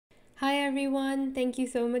everyone, thank you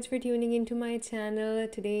so much for tuning into my channel.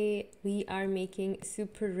 Today we are making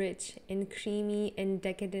super rich and creamy and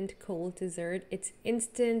decadent cold dessert. It's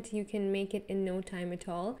instant, you can make it in no time at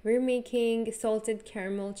all. We're making salted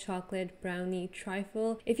caramel chocolate brownie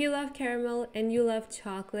trifle. If you love caramel and you love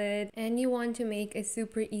chocolate and you want to make a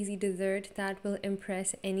super easy dessert that will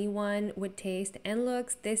impress anyone with taste and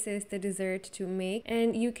looks, this is the dessert to make.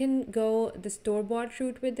 And you can go the store-bought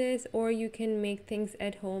route with this, or you can make things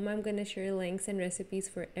at home. I'm going to share links and recipes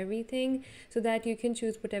for everything so that you can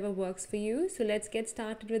choose whatever works for you. So let's get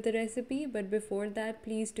started with the recipe, but before that,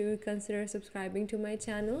 please do consider subscribing to my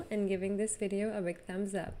channel and giving this video a big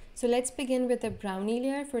thumbs up. So let's begin with the brownie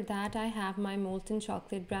layer. For that, I have my molten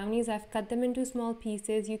chocolate brownies. I've cut them into small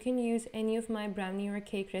pieces. You can use any of my brownie or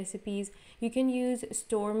cake recipes. You can use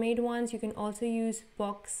store-made ones. You can also use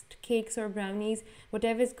boxed cakes or brownies,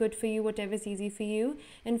 whatever is good for you, whatever is easy for you.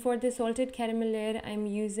 And for the salted caramel layer, I'm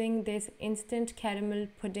using this instant caramel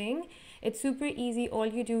pudding. It's super easy. All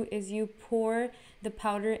you do is you pour the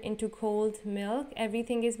powder into cold milk.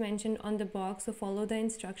 Everything is mentioned on the box, so follow the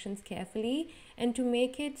instructions carefully. And to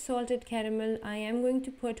make it salted caramel, I am going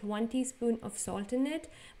to put 1 teaspoon of salt in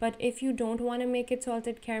it. But if you don't want to make it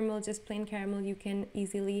salted caramel, just plain caramel, you can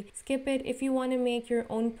easily skip it. If you want to make your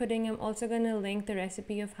own pudding, I'm also going to link the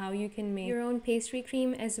recipe of how you can make your own pastry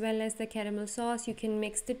cream as well as the caramel sauce. You can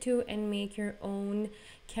mix the two and make your own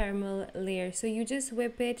caramel layer. So you just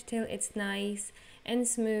whip it till it's nice and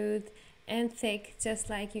smooth and thick, just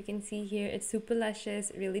like you can see here. It's super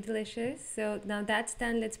luscious, really delicious. So now that's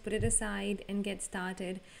done, let's put it aside and get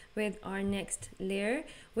started with our next layer,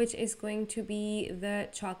 which is going to be the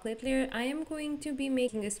chocolate layer. I am going to be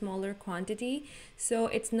making a smaller quantity, so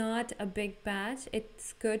it's not a big batch.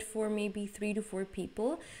 It's good for maybe 3 to 4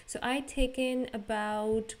 people. So I taken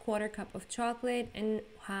about 1/4 cup of chocolate and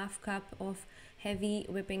 1/2 cup of heavy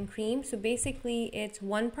whipping cream. So basically it's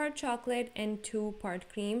 1 part chocolate and 2 part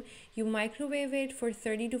cream. You microwave it for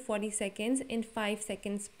 30 to 40 seconds in 5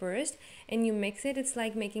 seconds burst, and you mix it. It's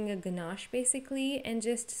like making a ganache basically, and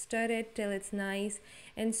just stir it till it's nice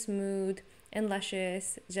and smooth and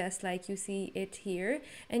luscious, just like you see it here.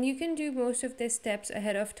 And you can do most of the steps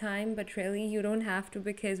ahead of time, but really you don't have to,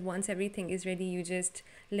 because once everything is ready, you just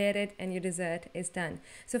layer it and your dessert is done.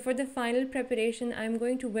 So for the final preparation, I'm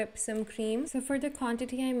going to whip some cream. So for the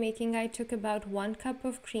quantity I'm making, I took about 1 cup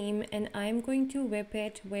of cream, and I'm going to whip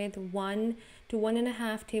it with 1 to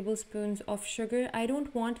 1.5 tablespoons of sugar. I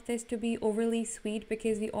don't want this to be overly sweet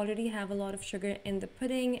because we already have a lot of sugar in the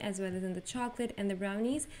pudding as well as in the chocolate and the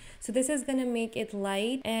brownies. So this is gonna make it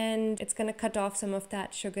light, and it's gonna cut off some of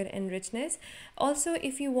that sugar and richness. Also,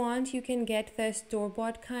 if you want, you can get the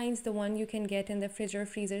store-bought kinds, the one you can get in the fridge or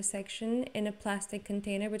freezer section, in a plastic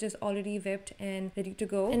container which is already whipped and ready to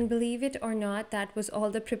go. And believe it or not, that was all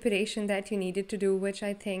the preparation that you needed to do, which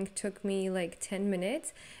I think took me like 10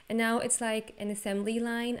 minutes. And now it's like an assembly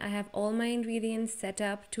line. I have all my ingredients set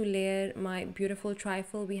up to layer my beautiful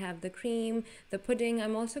trifle. We have the cream, the pudding.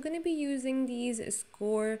 I'm also going to be using these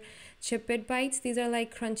Skor chip bit bites. These are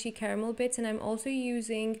like crunchy caramel bits, and I'm also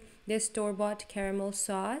using this store-bought caramel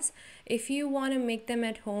sauce. If you want to make them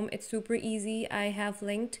at home, it's super easy. I have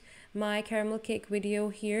linked my caramel cake video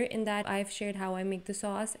here. In that, I've shared how I make the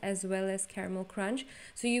sauce as well as caramel crunch,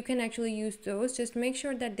 so you can actually use those. Just make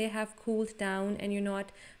sure that they have cooled down and you're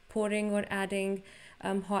not pouring or adding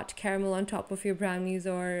hot caramel on top of your brownies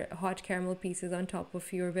or hot caramel pieces on top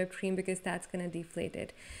of your whipped cream, because that's going to deflate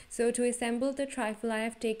it. So to assemble the trifle, I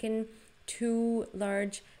have taken 2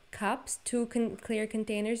 large cups, 2 clear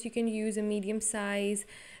containers. You can use a medium size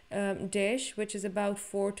dish, which is about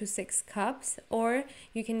 4 to 6 cups, or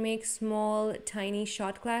you can make small tiny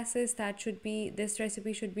shot glasses. This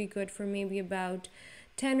recipe should be good for maybe about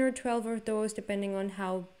 10 or 12 of those, depending on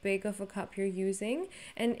how big of a cup you're using.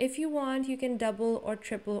 And if you want, you can double or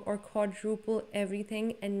triple or quadruple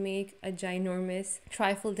everything and make a ginormous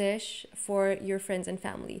trifle dish for your friends and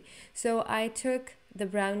family. So I took the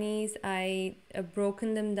brownies, I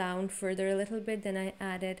broken them down further a little bit, then I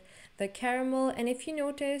added the caramel. And if you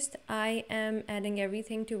noticed, I am adding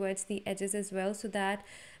everything towards the edges as well, so that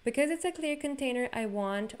because it's a clear container, I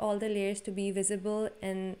want all the layers to be visible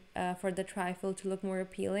and for the trifle to look more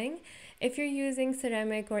appealing. If you're using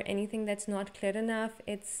ceramic or anything that's not clear enough,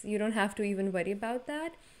 you don't have to even worry about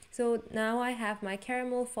that. So now I have my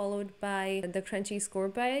caramel followed by the crunchy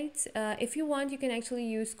Skor bites. If you want, you can actually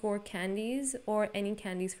use Skor candies or any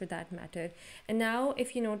candies for that matter. And now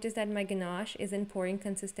if you notice that my ganache is in pouring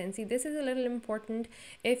consistency, this is a little important.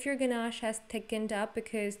 If your ganache has thickened up,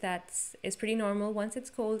 because is pretty normal, once it's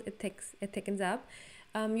cold, it thickens up.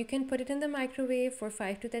 You can put it in the microwave for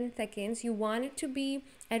 5 to 10 seconds. You want it to be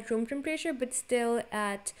at room temperature but still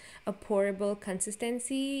at a pourable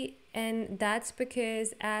consistency, and that's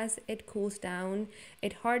because as it cools down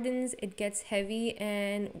it hardens, it gets heavy,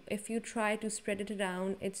 and if you try to spread it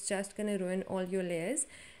around it's just gonna ruin all your layers,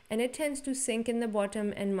 and it tends to sink in the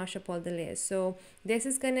bottom and mush up all the layers. So this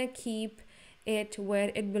is gonna keep it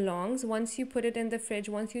where it belongs. Once you put it in the fridge,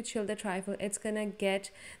 once you chill the trifle, it's gonna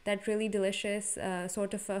get that really delicious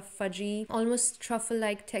sort of a fudgy, almost truffle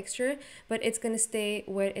like texture, but it's gonna stay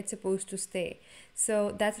where it's supposed to stay.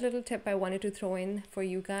 So that's a little tip I wanted to throw in for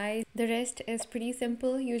you guys. The rest is pretty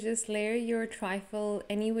simple. You just layer your trifle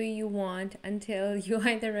any way you want until you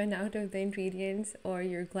either run out of the ingredients or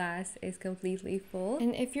your glass is completely full.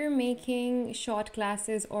 And if you're making shot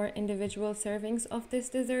glasses or individual servings of this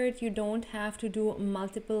dessert, you don't have to do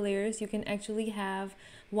multiple layers. You can actually have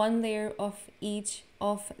one layer of each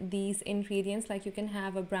of these ingredients. Like you can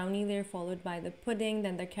have a brownie layer followed by the pudding,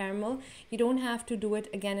 then the caramel. You don't have to do it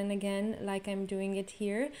again and again like I'm doing it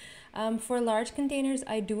here. For large containers,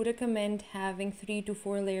 I do recommend having 3 to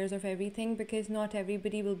 4 layers of everything because not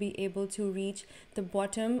everybody will be able to reach the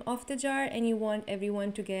bottom of the jar, and you want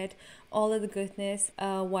everyone to get all of the goodness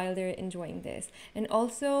while they're enjoying this. And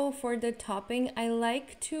also for the topping, I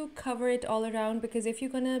like to cover it all around because if you're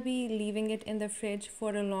gonna be leaving it in the fridge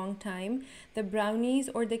for a long time, the brownies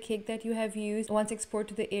or the cake that you have used, once exposed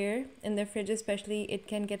to the air in the fridge especially, it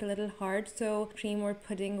can get a little hard. So cream or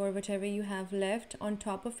pudding or whatever you have left on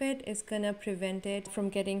top of it is gonna prevent it from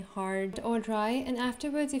getting hard or dry. And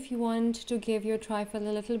afterwards, if you want to give your trifle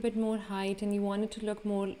a little bit more height and you want it to look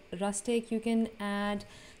more rustic, you can add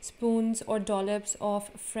spoons or dollops of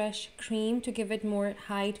fresh cream to give it more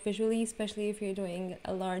height visually, especially if you're doing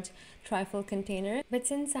a large trifle container. But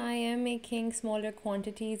since I am making smaller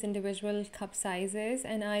quantities, individual cup sizes,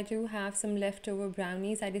 and I do have some leftover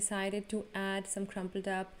brownies, I decided to add some crumpled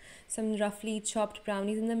up, some roughly chopped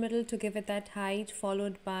brownies in the middle to give it that height,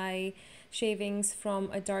 followed by shavings from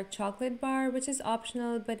a dark chocolate bar, which is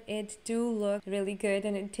optional, but it do look really good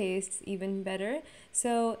and it tastes even better.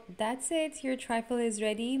 So that's it. Your trifle is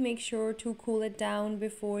ready. Make sure to cool it down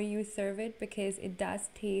before you serve it because it does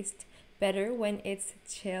taste better when it's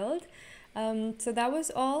chilled. So that was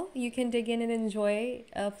all. You can dig in and enjoy.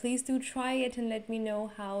 Please do try it and let me know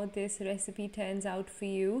how this recipe turns out for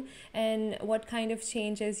you and what kind of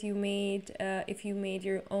changes you made, if you made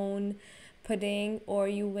your own pudding or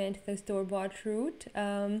you went the store-bought route.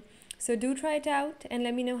 So do try it out and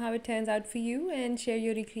let me know how it turns out for you, and share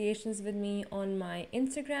your recreations with me on my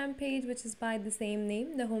Instagram page, which is by the same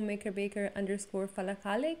name, the homemaker baker _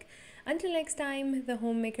 falakalik. Until next time, the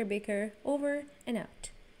homemaker baker over and out.